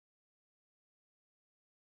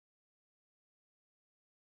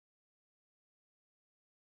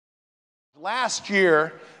Last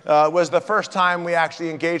year was the first time we actually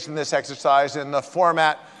engaged in this exercise in the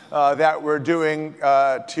format that we're doing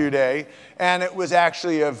today. And it was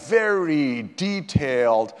actually a very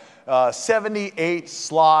detailed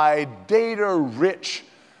 78-slide, data-rich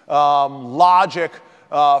logic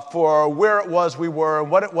for where it was we were and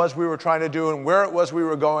what it was we were trying to do and where it was we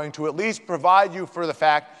were going to at least provide you for the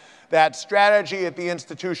fact that strategy at the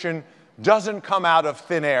institution doesn't come out of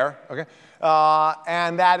thin air, okay?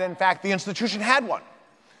 And that, in fact, the institution had one.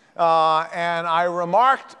 And I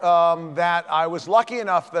remarked that I was lucky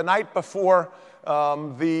enough the night before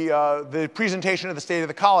the presentation of the State of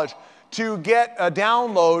the College to get a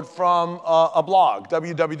download from a blog,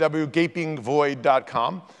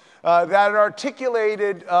 www.gapingvoid.com, that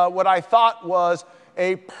articulated what I thought was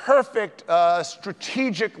a perfect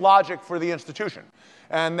strategic logic for the institution.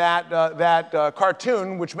 And that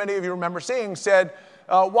cartoon, which many of you remember seeing, said,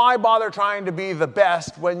 why bother trying to be the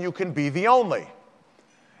best when you can be the only?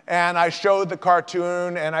 And I showed the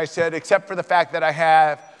cartoon, and I said, except for the fact that I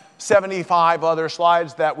have 75 other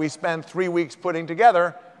slides that we spent 3 weeks putting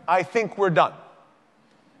together, I think we're done.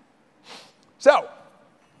 So,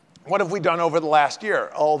 what have we done over the last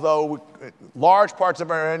year? Although large parts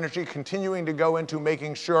of our energy continuing to go into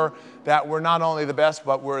making sure that we're not only the best,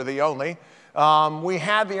 but we're the only, we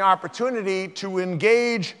had the opportunity to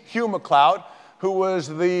engage Hugh MacLeod, who was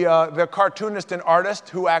the cartoonist and artist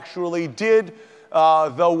who actually did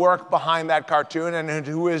the work behind that cartoon and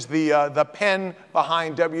who is the pen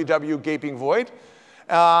behind WW Gaping Void.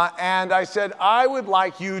 And I said, I would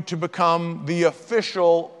like you to become the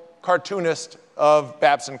official cartoonist of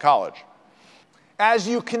Babson College. As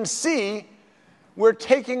you can see, we're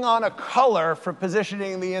taking on a color for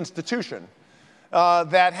positioning the institution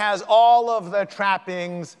that has all of the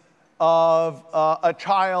trappings of a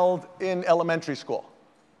child in elementary school.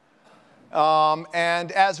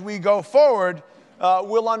 And as we go forward,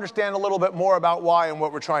 we'll understand a little bit more about why and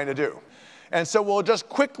what we're trying to do. And so we'll just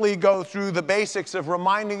quickly go through the basics of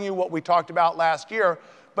reminding you what we talked about last year,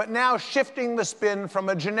 but now shifting the spin from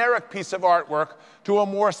a generic piece of artwork to a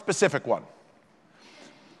more specific one.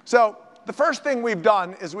 So the first thing we've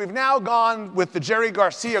done is we've now gone with the Jerry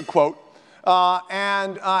Garcia quote,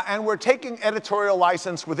 and we're taking editorial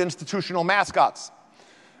license with institutional mascots.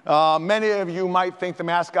 Many of you might think the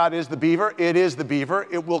mascot is the beaver. It is the beaver.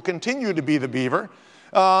 It will continue to be the beaver.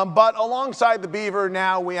 But alongside the beaver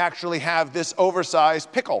now we actually have this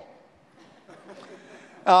oversized pickle.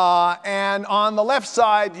 And on the left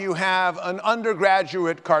side you have an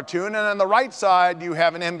undergraduate cartoon, and on the right side you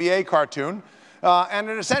have an MBA cartoon. And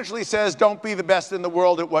it essentially says, don't be the best in the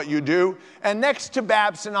world at what you do. And next to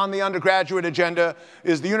Babson on the undergraduate agenda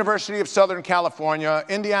is the University of Southern California,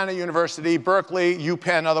 Indiana University, Berkeley,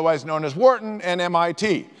 UPenn, otherwise known as Wharton, and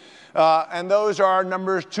MIT. And those are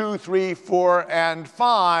numbers 2, 3, 4, and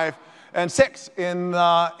 5, and 6 in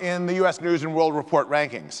the US News and World Report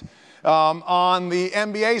rankings. On the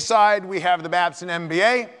MBA side, we have the Babson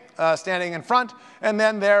MBA standing in front. And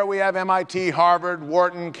then there we have MIT, Harvard,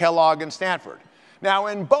 Wharton, Kellogg, and Stanford. Now,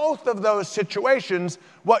 in both of those situations,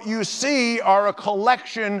 what you see are a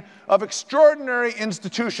collection of extraordinary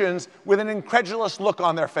institutions with an incredulous look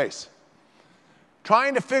on their face,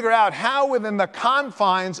 trying to figure out how within the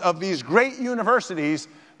confines of these great universities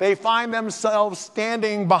they find themselves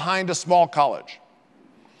standing behind a small college.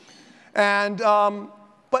 And,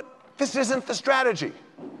 but this isn't the strategy.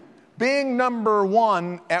 Being number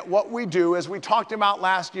one at what we do, as we talked about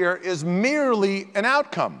last year, is merely an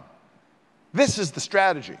outcome. This is the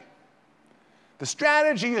strategy. The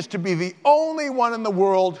strategy is to be the only one in the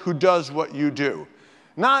world who does what you do.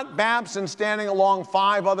 Not Babson standing along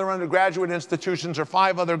 5 other undergraduate institutions or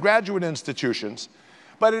 5 other graduate institutions,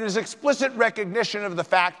 but it is explicit recognition of the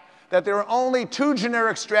fact that there are only 2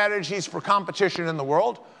 generic strategies for competition in the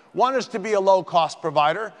world. One is to be a low-cost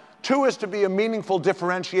provider. 2 is to be a meaningful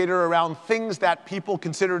differentiator around things that people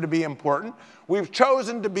consider to be important. We've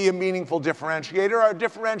chosen to be a meaningful differentiator. Our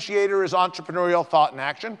differentiator is entrepreneurial thought and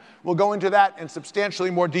action. We'll go into that in substantially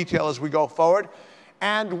more detail as we go forward.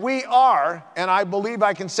 And we are, and I believe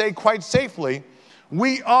I can say quite safely,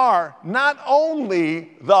 we are not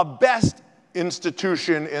only the best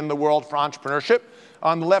institution in the world for entrepreneurship,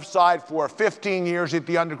 on the left side for 15 years at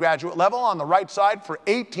the undergraduate level, on the right side for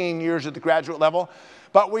 18 years at the graduate level,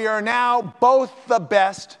 but we are now both the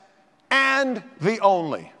best and the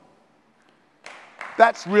only.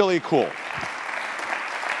 That's really cool.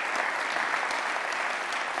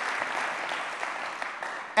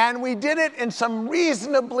 And we did it in some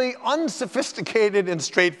reasonably unsophisticated and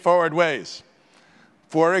straightforward ways.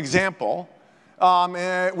 For example,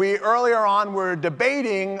 we earlier on were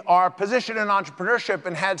debating our position in entrepreneurship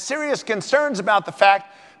and had serious concerns about the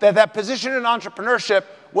fact that that position in entrepreneurship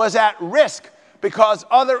was at risk because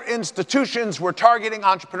other institutions were targeting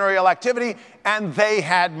entrepreneurial activity and they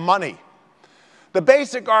had money. The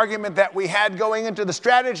basic argument that we had going into the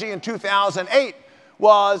strategy in 2008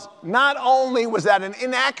 was not only was that an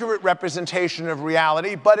inaccurate representation of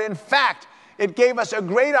reality, but in fact, it gave us a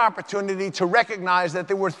great opportunity to recognize that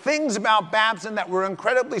there were things about Babson that were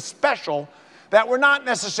incredibly special that were not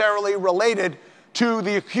necessarily related to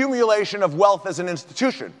the accumulation of wealth as an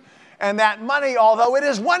institution. And that money, although it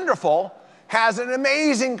is wonderful, has an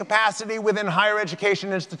amazing capacity within higher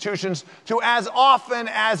education institutions to, as often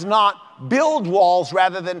as not, build walls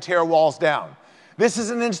rather than tear walls down. This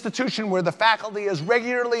is an institution where the faculty has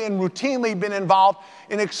regularly and routinely been involved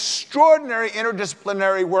in extraordinary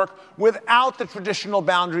interdisciplinary work without the traditional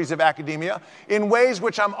boundaries of academia, in ways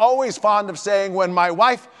which I'm always fond of saying. When my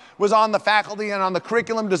wife was on the faculty and on the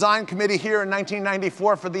curriculum design committee here in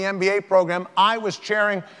 1994 for the MBA program, I was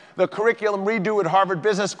chairing the curriculum redo at Harvard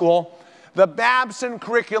Business School. The Babson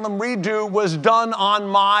curriculum redo was done on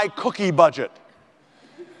my cookie budget.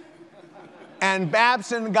 And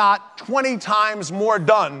Babson got 20 times more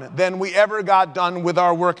done than we ever got done with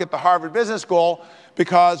our work at the Harvard Business School,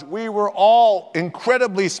 because we were all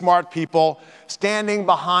incredibly smart people standing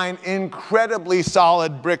behind incredibly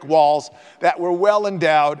solid brick walls that were well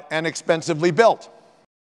endowed and expensively built.